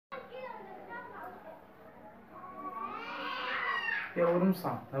ஏ ஒரு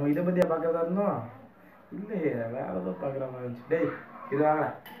நிமிஷம், நம்ம இதை பற்றியா பார்க்கறதா இருந்தோம்? இல்லையே, வேற ஏதோ பார்க்குற மாதிரி இருந்துச்சு. டேய் இது வாங்கல,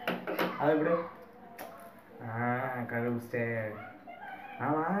 அதை விட கண்டுபிடிச்சிட்டேன்.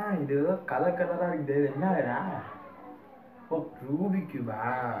 ஆமாம், இது ஏதோ கலர் கலராக இருக்குது. இது என்னடா? ஓ, ரூபிக் கியூபா?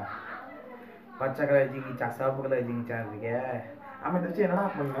 பச்சை கலர் ஜிங்கிச்சா, சிவப்பு கலர் ஜிங்கிச்சா இருக்கு. ஆமாம், இதை வச்சு என்னடா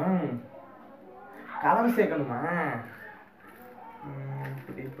பண்ணும்? கலர் சேர்க்கணுமா?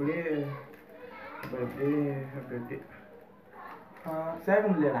 இப்படி இப்படி இப்படி இப்படி அப்படி இப்படி சேர்க்க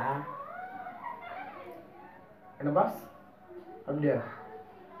முடியலடா. என்ன பாஸ்? அப்படியா?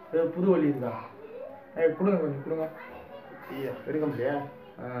 புது வழி இருக்கா? கொடுங்க, கொஞ்சம் கொடுங்க. ஐயா, எடுக்க முடியா?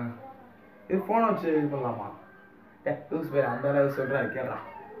 இது ஃபோனை வச்சு இது பண்ணலாமா? லூஸ் பேர் அந்த அளவு சொல்கிறா, கேட்குறா.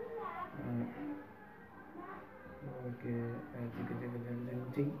 ஓகே,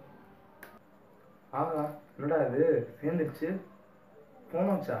 ஆகா, என்னடா இது சேர்ந்துருச்சு.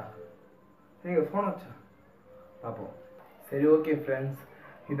 ஃபோன் வச்சா? நீங்கள் ஃபோன் வச்சா பார்ப்போம். சரி, ஓகே ஃப்ரெண்ட்ஸ்,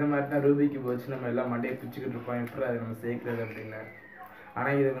 இதை மாதிரி தான் ரூபிக்கு போச்சு. நம்ம எல்லாம் மண்டையை பிடிச்சிக்கிட்டு இருப்போம் எப்படி அதை நம்ம சேர்க்குறது அப்படின்னு.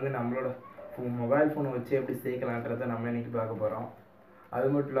 ஆனால் இது வந்து நம்மளோட மொபைல் ஃபோனை வச்சு எப்படி சேர்க்கலான்றதை நம்ம இன்றைக்கி பார்க்க போகிறோம். அது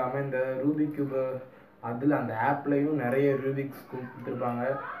மட்டும் இல்லாமல் இந்த ரூபிக் கியூபை அதில் அந்த ஆப்லேயும் நிறைய ரூபிக்ஸ் கொடுத்துருப்பாங்க.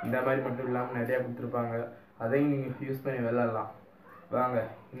 இந்த மாதிரி மட்டும் இல்லாமல் நிறையா கொடுத்துருப்பாங்க. அதையும் நீங்கள் யூஸ் பண்ணி விளாட்லாம். வாங்க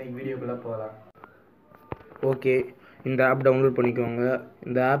இன்றைக்கி வீடியோக்குள்ளே போகலாம். ஓகே, இந்த ஆப் டவுன்லோட் பண்ணிக்கோங்க.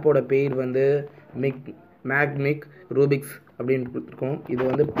 இந்த ஆப்போட பேர் வந்து மேக்மிக் ரூபிக்ஸ் அப்படின்னு கொடுத்துருக்கோம். இது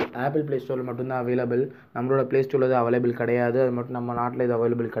வந்து ஆப்பிள் ப்ளே ஸ்டோரில் மட்டும்தான் அவைலபிள். நம்மளோட ப்ளே ஸ்டோரில் இது அவைலபிள் கிடையாது. அது மட்டும் நம்ம நாட்டில் இது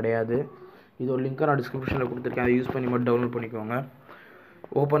அவைலபிள் கிடையாது. இதோட லிங்க்கை நான் டிஸ்கிரிப்ஷனில் கொடுத்துருக்கேன். அதை யூஸ் பண்ணி மட்டும் டவுன்லோட் பண்ணிக்கோங்க.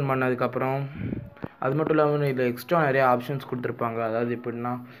 ஓப்பன் பண்ணதுக்கப்புறம் அது மட்டும் இல்லாமல் இதில் எக்ஸ்ட்ரா நிறையா ஆப்ஷன்ஸ் கொடுத்துருப்பாங்க. அதாவது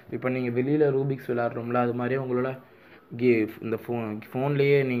எப்படின்னா, இப்போ நீங்கள் வெளியில் ரூபிக்ஸ் விளாட்றோம்ல, அது மாதிரியே உங்களோட இந்த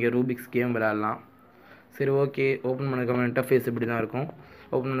ஃபோன்லேயே நீங்கள் ரூபிக்ஸ் கேம் விளாட்லாம். சரி, ஓகே. ஓப்பன் பண்ணதுக்கப்புறம் இன்டர்ஃபேஸ் இப்படி தான் இருக்கும்.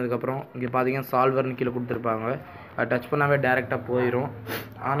 ஓப்பன் பண்ணதுக்கப்புறம் இங்கே பார்த்தீங்கன்னா சால்வர்னு கீழே கொடுத்துருப்பாங்க. அதை டச் பண்ணாவே டேரெக்டாக போயிடும்.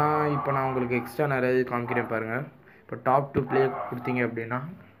 ஆனால் இப்போ நான் உங்களுக்கு எக்ஸ்ட்ரா நிறைய இது காமிக்கிறேன் பாருங்கள். இப்போ டாப் டு ப்ளே கொடுத்தீங்க அப்படின்னா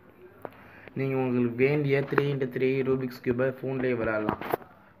நீங்கள் உங்களுக்கு வேண்டிய 3x3 ரூபிக்ஸ் கியூபை ஃபோன்லேயே விளையாடலாம்.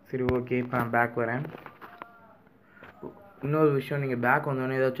 சரி, ஓகே. இப்போ நான் பேக் வரேன். இன்னொரு விஷயம், நீங்கள் பேக்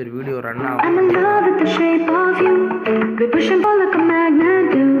வந்தோடனே ஏதாச்சும் ஒரு வீடியோ ரன் ஆகும்.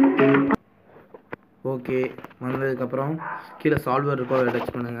 ஓகே, வந்ததுக்கப்புறம் கீழே சால்வர் இருக்கோ அதை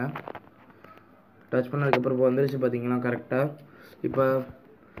டச் பண்ணுங்கள். டச் பண்ணதுக்கப்புறம் இப்போ வந்துருச்சு பார்த்தீங்கன்னா கரெக்டாக. இப்போ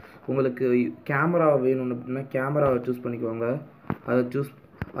உங்களுக்கு கேமரா வேணும்னு அப்படின்னா கேமராவை சூஸ் பண்ணிக்குவாங்க. அது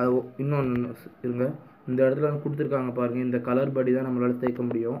இன்னொன்று இருங்க, இந்த இடத்துல வந்து கொடுத்துருக்காங்க பாருங்கள். இந்த கலர் படி தான் நம்மளால் சேர்க்க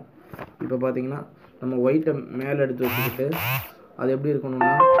முடியும். இப்போ பார்த்தீங்கன்னா நம்ம ஒயிட்டை மேலே எடுத்து வச்சுக்கிட்டு அது எப்படி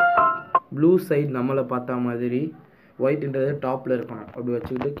இருக்கணும்னா ப்ளூ சைடு நம்மளை பார்த்தா மாதிரி ஒயிட்ன்றது டாப்பில் இருக்கணும். அப்படி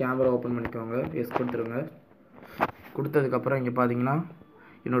வச்சுக்கிட்டு கேமரா ஓப்பன் பண்ணிக்கோங்க. எஸ் கொடுத்துருங்க. கொடுத்ததுக்கப்புறம் இங்கே பார்த்தீங்கன்னா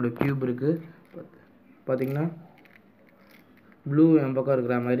என்னோடய க்யூப் இருக்குது. பார்த்தீங்கன்னா ப்ளூ என் பக்கம்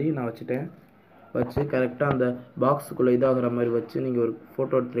இருக்கிற மாதிரி நான் வச்சுட்டேன். வச்சு கரெக்டாக அந்த பாக்ஸுக்குள்ளே இதாகிற மாதிரி வச்சு நீங்கள் ஒரு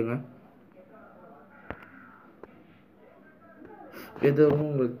ஃபோட்டோ எடுத்துருங்க. எதுவும்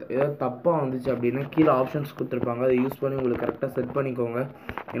உங்களுக்கு ஏதாவது தப்பாக வந்துச்சு அப்படின்னா கீழே ஆப்ஷன்ஸ் கொடுத்துருப்பாங்க. அதை யூஸ் பண்ணி உங்களுக்கு கரெக்டாக செட் பண்ணிக்கோங்க.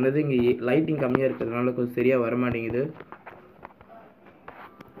 என்னது இங்கே லைட்டிங் கம்மியாக இருக்கிறதுனால கொஞ்சம் சரியாக வர மாட்டேங்குது.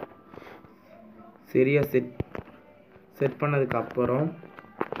 சரியாக செட் பண்ணதுக்கப்புறம்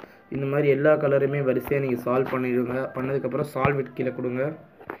இந்த மாதிரி எல்லா கலருமே வரிசையாக நீங்கள் சால்வ் பண்ணிடுங்க. பண்ணதுக்கப்புறம் சால்வ் கீழே கொடுங்க.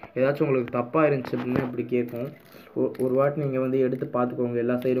 ஏதாச்சும் உங்களுக்கு தப்பாக இருந்துச்சு அப்படின்னா இப்படி கேட்கும். ஒரு வாட்டி நீங்கள் வந்து எடுத்து பார்த்துக்கோங்க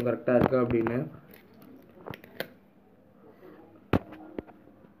எல்லா சைடும் கரெக்டாக இருக்கா அப்படின்னு.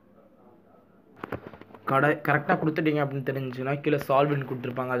 கரெக்டாக கொடுத்துட்டீங்க அப்படின்னு தெரிஞ்சுன்னா கீழே சால்வ்னு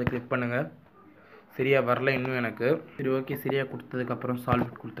கொடுத்துருப்பாங்க. அதை கிளிக் பண்ணுங்கள். சரியாக வரல இன்னும் எனக்கு. சரி, ஓகே. சரியாக கொடுத்ததுக்கப்புறம்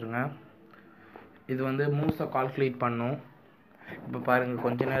சால்வ் கொடுத்துருங்க. இது வந்து மூவ்ஸை கால்குலேட் பண்ணும். இப்போ பாருங்கள்,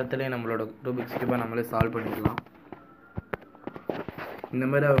 கொஞ்ச நேரத்துலேயே நம்மளோட ரூபிக்ஸ் கியூபை நம்மளே சால்வ் பண்ணிக்கலாம். இந்த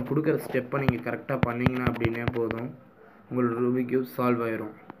மாதிரி அவர் கொடுக்குற ஸ்டெப்பை நீங்கள் கரெக்டாக பண்ணிங்கன்னா அப்படின்னே போதும், உங்களோட ரூபிக் கியூப் சால்வ்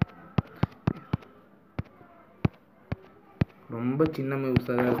ஆயிரும். ரொம்ப சின்ன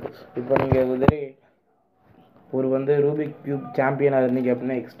மூவ்ஸாக தான் இருக்குது. இப்போ நீங்கள் வந்து ரூபிக் கியூப் சாம்பியனாக இருந்தீங்க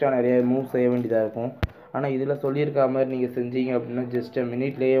அப்படின்னா எக்ஸ்ட்ரா நிறைய மூவ் செய்ய வேண்டியதாக இருக்கும். ஆனால் இதில் சொல்லியிருக்க மாதிரி நீங்கள் செஞ்சீங்க அப்படின்னா ஜஸ்ட்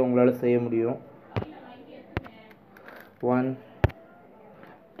மினிட்லேயே உங்களால் செய்ய முடியும். 1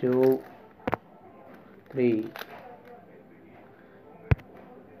 2 3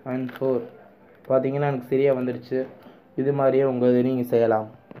 and 4 பார்த்தீங்கன்னா எனக்கு சரியாக வந்துடுச்சு. இது மாதிரியே உங்கள் இதை நீங்கள் செய்யலாம்.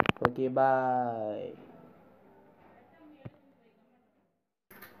 ஓகே, பாய்.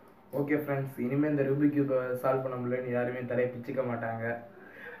 ஓகே ஃப்ரெண்ட்ஸ், இனிமேல் இந்த ரூபிக் கியூபை சால்வ் பண்ண முடியலன்னு யாருமே தலையை பிச்சுக்க மாட்டாங்க.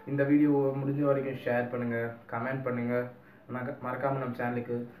 இந்த வீடியோ முடிஞ்ச வரைக்கும் ஷேர் பண்ணுங்கள், கமெண்ட் பண்ணுங்கள். மறக்காமல் நம்ம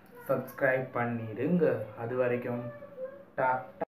சேனலுக்கு சப்ஸ்கிரைப் பண்ணிடுங்க. அது வரைக்கும்